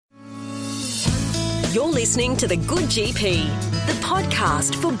You're listening to The Good GP, the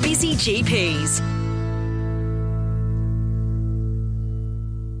podcast for busy GPs.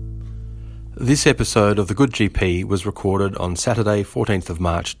 This episode of The Good GP was recorded on Saturday, 14th of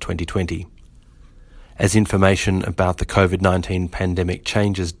March 2020. As information about the COVID-19 pandemic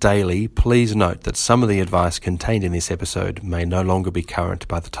changes daily, please note that some of the advice contained in this episode may no longer be current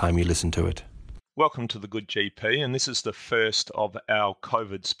by the time you listen to it. Welcome to The Good GP, and this is the first of our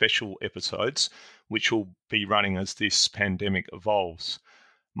COVID special episodes, which will be running as this pandemic evolves.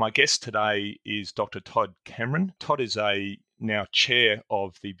 My guest today is Dr Todd Cameron. Todd is now chair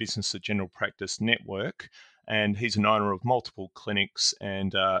of the Business of General Practice Network, and he's an owner of multiple clinics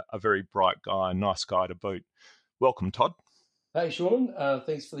and a very bright guy, a nice guy to boot. Welcome, Todd. Hey, Sean.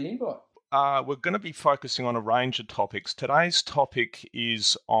 Thanks for the invite. We're going to be focusing on a range of topics. Today's topic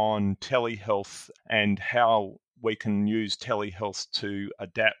is on telehealth and how we can use telehealth to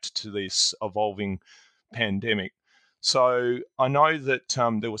adapt to this evolving pandemic. So I know that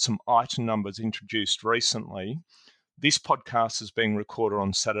there were some item numbers introduced recently. This podcast is being recorded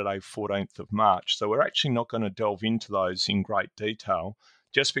on Saturday, 14th of March. So we're actually not going to delve into those in great detail.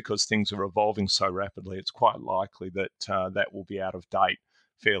 Just because things are evolving so rapidly, it's quite likely that that will be out of date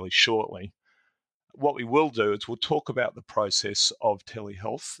fairly shortly. What we will do is we'll talk about the process of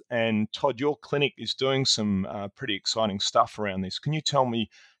telehealth. And Todd, your clinic is doing some pretty exciting stuff around this. Can you tell me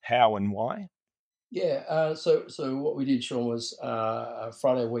how and why? Yeah, so what we did, Sean, was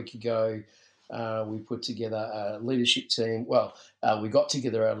Friday a week ago, we put together a leadership team. Well, we got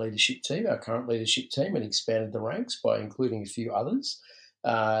together our leadership team, our current leadership team, and expanded the ranks by including a few others.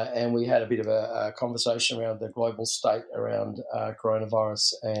 And we had a bit of a conversation around the global state around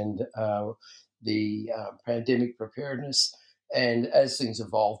coronavirus and the pandemic preparedness. And as things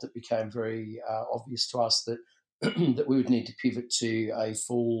evolved, it became very obvious to us that that we would need to pivot to a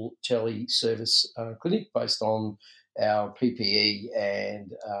full tele-service clinic based on our PPE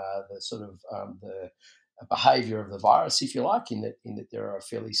and the sort of the behaviour of the virus, if you like, in that there are a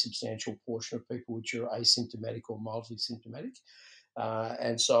fairly substantial portion of people which are asymptomatic or mildly symptomatic.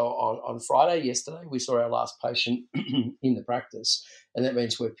 And so on Friday, yesterday, we saw our last patient in the practice, and that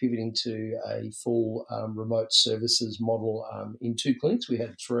means we're pivoting to a full remote services model in two clinics. We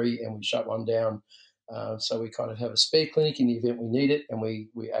had three and we shut one down. So we kind of have a spare clinic in the event we need it, and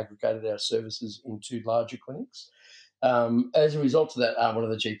we aggregated our services in two larger clinics. As a result of that, one of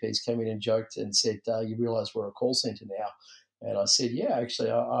the GPs came in and joked and said, you realise we're a call centre now? And I said, yeah,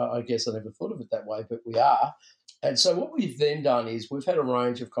 actually, I guess I never thought of it that way, but we are. And so what we've then done is we've had a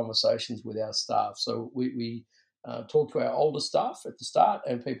range of conversations with our staff. So we talked to our older staff at the start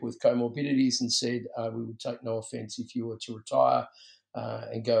and people with comorbidities and said we would take no offence if you were to retire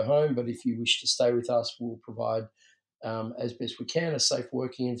and go home, but if you wish to stay with us, we'll provide, as best we can, a safe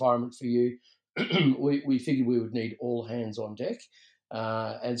working environment for you. We figured we would need all hands on deck.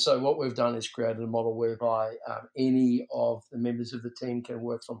 And so what we've done is created a model whereby any of the members of the team can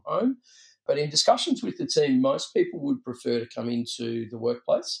work from home. But in discussions with the team, most people would prefer to come into the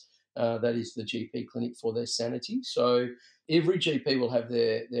workplace, that is the GP clinic, for their sanity. So every GP will have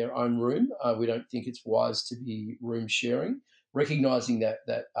their own room. We don't think it's wise to be room sharing, recognising that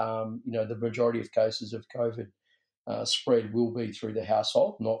the majority of cases of COVID spread will be through the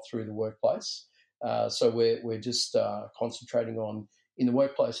household, not through the workplace. So we're just concentrating on, in the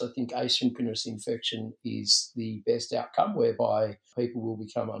workplace, I think asynchronous infection is the best outcome, whereby people will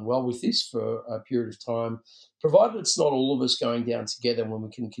become unwell with this for a period of time, provided it's not all of us going down together, when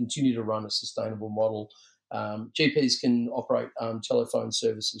we can continue to run a sustainable model. GPs can operate telephone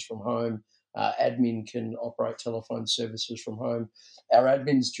services from home. Admin can operate telephone services from home. Our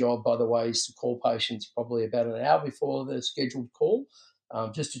admin's job, by the way, is to call patients probably about an hour before the scheduled call,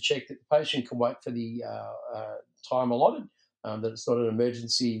 just to check that the patient can wait for the time allotted, that it's not an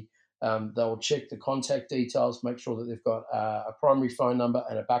emergency. They'll check the contact details, make sure that they've got a primary phone number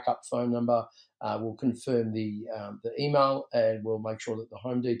and a backup phone number. We'll confirm the email, and we'll make sure that the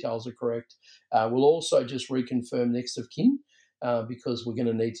home details are correct. We'll also just reconfirm next of kin, because we're going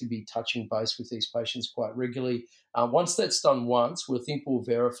to need to be touching base with these patients quite regularly. Once that's done once, we'll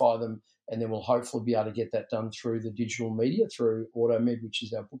verify them, and then we'll hopefully be able to get that done through the digital media, through AutoMed, which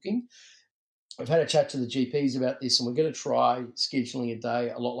is our booking. I've had a chat to the GPs about this, and we're going to try scheduling a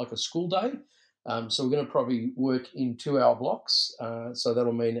day a lot like a school day. So we're going to probably work in 2-hour blocks. So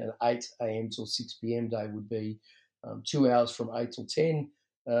that'll mean an 8 a.m. till 6 p.m. day would be 2 hours from 8 till 10.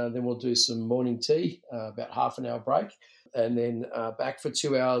 Then we'll do some morning tea, about half an hour break, and then back for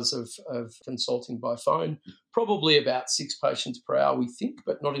 2 hours of consulting by phone, probably about 6 patients per hour, we think,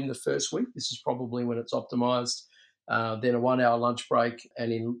 but not in the first week. This is probably when it's optimised. then a 1 hour lunch break.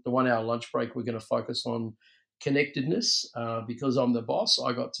 And in the 1 hour lunch break, we're going to focus on connectedness. Because I'm the boss,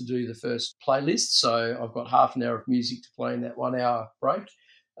 I got to do the first playlist. So I've got half an hour of music to play in that 1 hour break.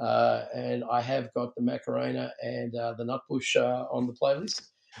 And I have got the Macarena and the Nutbush on the playlist.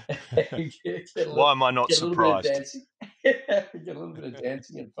 Why am I not surprised? Get a little bit of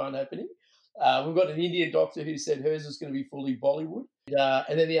dancing and fun happening. We've got an Indian doctor who said hers is going to be fully Bollywood.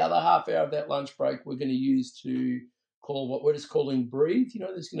 And then the other half hour of that lunch break, we're going to use to call what we're just calling breathe.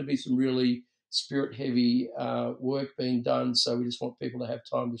 There's going to be some really spirit-heavy work being done. So we just want people to have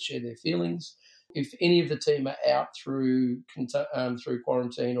time to share their feelings. If any of the team are out through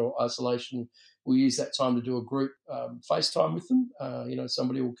quarantine or isolation, we'll use that time to do a group FaceTime with them.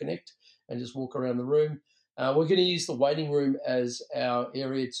 Somebody will connect and just walk around the room. We're going to use the waiting room as our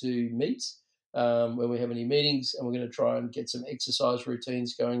area to meet when we have any meetings, and we're going to try and get some exercise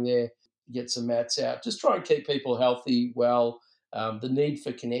routines going there, get some mats out, just try and keep people healthy, well. The need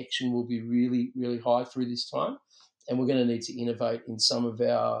for connection will be really, really high through this time, and we're going to need to innovate in some of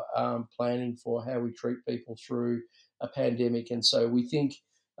our planning for how we treat people through a pandemic. And so we think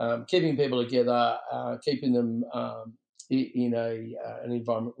keeping people together, keeping them in an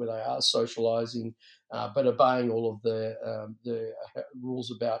environment where they are socialising, but obeying all of the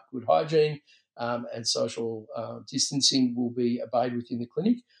rules about good hygiene and social distancing will be obeyed within the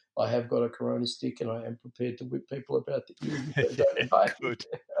clinic. I have got a Corona stick, and I am prepared to whip people about the ears if they don't obey. Good.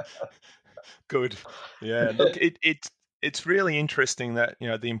 Good. Yeah. Look, it's really interesting that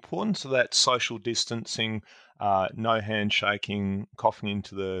the importance of that social distancing, no handshaking, coughing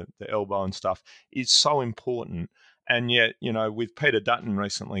into the elbow and stuff is so important. And yet, with Peter Dutton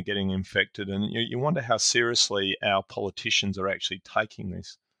recently getting infected, and you wonder how seriously our politicians are actually taking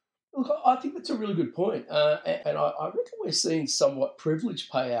this. Look, I think that's a really good point. And I reckon we're seeing somewhat privilege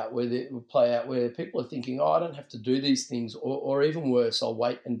play out where people are thinking, I don't have to do these things, or even worse, I'll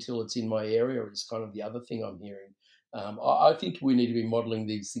wait until it's in my area is kind of the other thing I'm hearing. I think we need to be modelling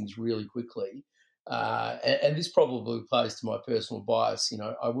these things really quickly. And this probably plays to my personal bias.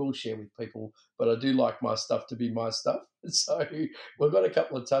 I will share with people, but I do like my stuff to be my stuff. So we've got a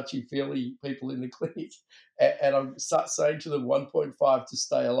couple of touchy-feely people in the clinic, and I'm start saying to them 1.5 to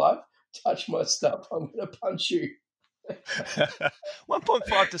stay alive. Touch my stuff, I'm going to punch you.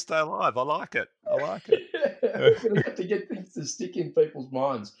 1.5 to stay alive. I like it. We're going to have to get things to stick in people's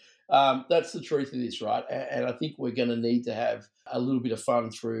minds. That's the truth of this, right? And I think we're going to need to have a little bit of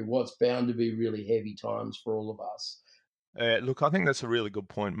fun through what's bound to be really heavy times for all of us. Look, I think that's a really good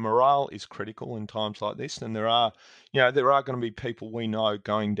point. Morale is critical in times like this, and there are going to be people we know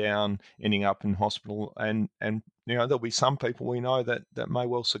going down, ending up in hospital, and there'll be some people we know that may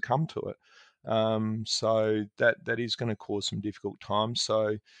well succumb to it. So that is going to cause some difficult times.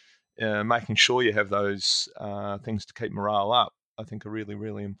 So making sure you have those things to keep morale up, I think, are really,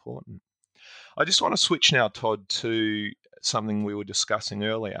 really important. I just want to switch now, Todd, to something we were discussing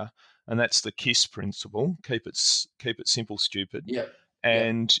earlier, and that's the KISS principle: keep it simple, stupid. Yeah.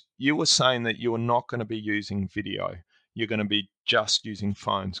 And you were saying that you're not going to be using video; you're going to be just using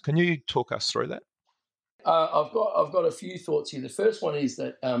phones. Can you talk us through that? I've got a few thoughts here. The first one is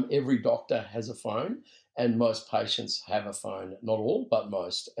that every doctor has a phone, and most patients have a phone. Not all, but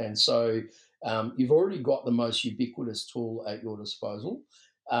most. And so you've already got the most ubiquitous tool at your disposal.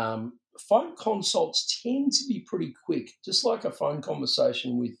 Phone consults tend to be pretty quick, just like a phone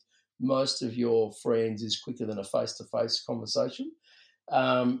conversation with most of your friends is quicker than a face-to-face conversation.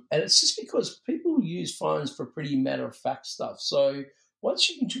 And it's just because people use phones for pretty matter-of-fact stuff. So once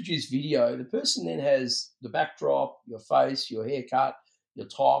you introduce video, the person then has the backdrop, your face, your haircut, your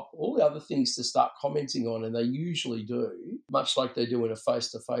top, all the other things to start commenting on, and they usually do, much like they do in a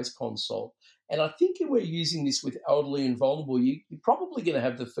face-to-face consult. And I think if we're using this with elderly and vulnerable, you're probably going to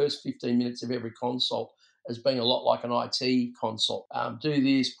have the first 15 minutes of every consult as being a lot like an IT consult. Do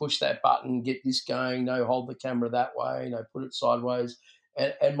this, push that button, get this going, no, hold the camera that way, no, put it sideways.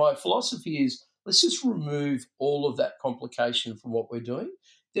 And my philosophy is, let's just remove all of that complication from what we're doing.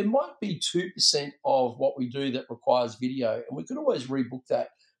 There might be 2% of what we do that requires video, and we could always rebook that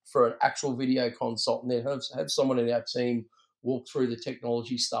for an actual video consult and then have someone in our team walk through the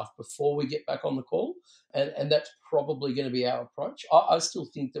technology stuff before we get back on the call. And that's probably going to be our approach. I still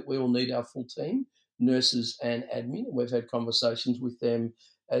think that we will need our full team, nurses and admin. We've had conversations with them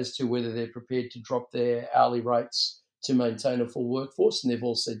as to whether they're prepared to drop their hourly rates to maintain a full workforce, and they've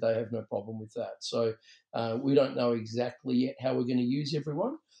all said they have no problem with that. So we don't know exactly yet how we're going to use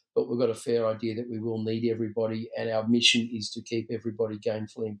everyone, but we've got a fair idea that we will need everybody, and our mission is to keep everybody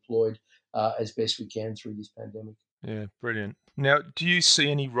gainfully employed as best we can through this pandemic. Yeah, brilliant. Now, do you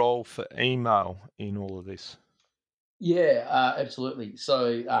see any role for email in all of this? Yeah, absolutely.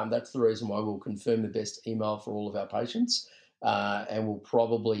 So that's the reason why we'll confirm the best email for all of our patients, and we'll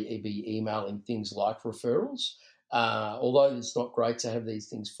probably be emailing things like referrals. Although it's not great to have these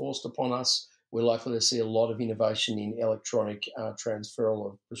things forced upon us, we're likely to see a lot of innovation in electronic transferal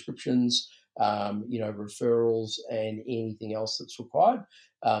of prescriptions, referrals, and anything else that's required.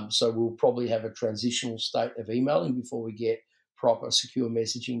 So we'll probably have a transitional state of emailing before we get proper secure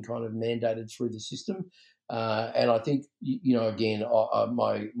messaging kind of mandated through the system. And I think, again,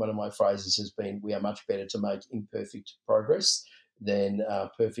 one of my phrases has been, we are much better to make imperfect progress than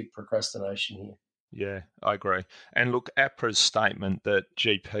perfect procrastination here. Yeah, I agree. And look, APRA's statement that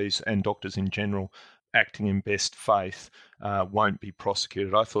GPs and doctors in general acting in best faith won't be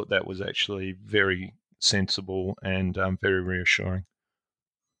prosecuted, I thought that was actually very sensible and very reassuring.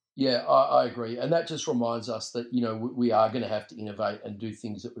 Yeah, I agree. And that just reminds us that, we are going to have to innovate and do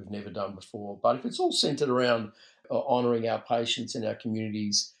things that we've never done before. But if it's all centered around honouring our patients and our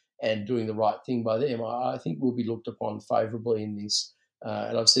communities and doing the right thing by them, I think we'll be looked upon favourably in this.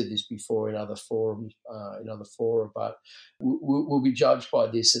 And I've said this before in other forums, but we'll be judged by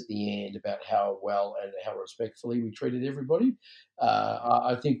this at the end about how well and how respectfully we treated everybody.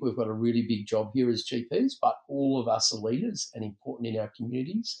 I think we've got a really big job here as GPs, but all of us are leaders and important in our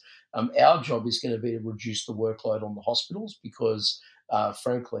communities. Our job is going to be to reduce the workload on the hospitals because,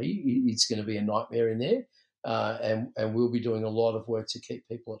 frankly, it's going to be a nightmare in there. And we'll be doing a lot of work to keep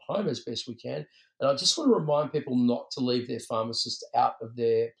people at home as best we can. And I just want to remind people not to leave their pharmacist out of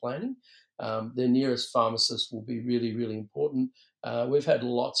their planning. Their nearest pharmacist will be really, really important. We've had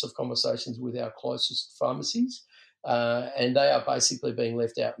lots of conversations with our closest pharmacies, and they are basically being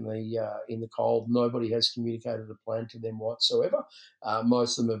left out in the cold. Nobody has communicated a plan to them whatsoever.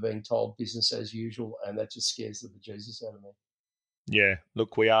 Most of them are being told business as usual, and that just scares the bejesus out of me. Yeah,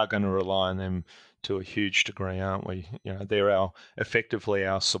 look, we are going to rely on them to a huge degree, aren't we? They're effectively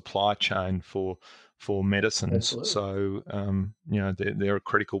our supply chain for medicines. Absolutely. So, they're a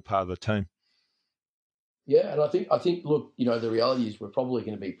critical part of the team. Yeah, and I think, look, the reality is we're probably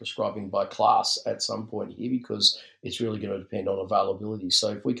going to be prescribing by class at some point here because it's really going to depend on availability. So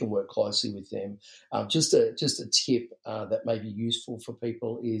if we can work closely with them, just a tip that may be useful for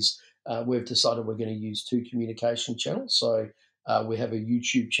people is we've decided we're going to use 2 communication channels. So we have a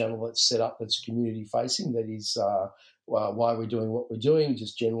YouTube channel that's set up that's community facing. That is why we're doing what we're doing,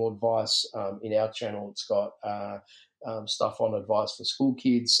 just general advice. In our channel, it's got stuff on advice for school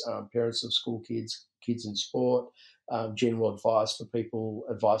kids, parents of school kids, kids in sport, general advice for people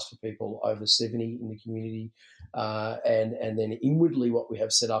over 70 in the community. And then inwardly what we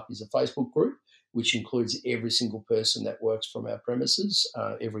have set up is a Facebook group, which includes every single person that works from our premises,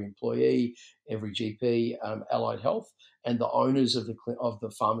 every employee, every GP, allied health, and the owners of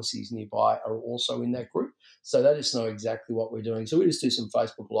the pharmacies nearby are also in that group. So they just know exactly what we're doing. So we just do some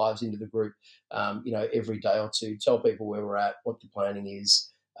Facebook Lives into the group, every day or two, tell people where we're at, what the planning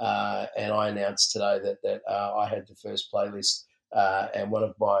is. And I announced today that I had the first playlist, and one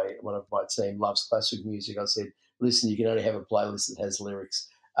of my team loves classic music. I said, listen, you can only have a playlist that has lyrics.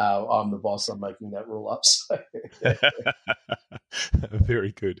 I'm the boss. I'm making that rule up. So.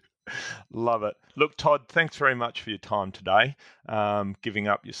 Very good. Love it. Look, Todd, thanks very much for your time today, giving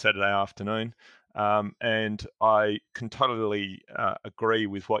up your Saturday afternoon. And I can totally agree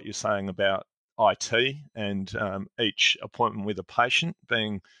with what you're saying about IT and each appointment with a patient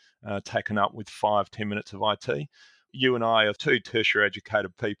being taken up with 5-10 minutes of IT. You and I are 2 tertiary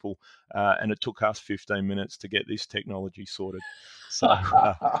educated people, and it took us 15 minutes to get this technology sorted.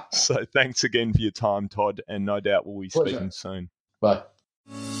 So thanks again for your time, Todd, and no doubt we'll be speaking soon. Bye.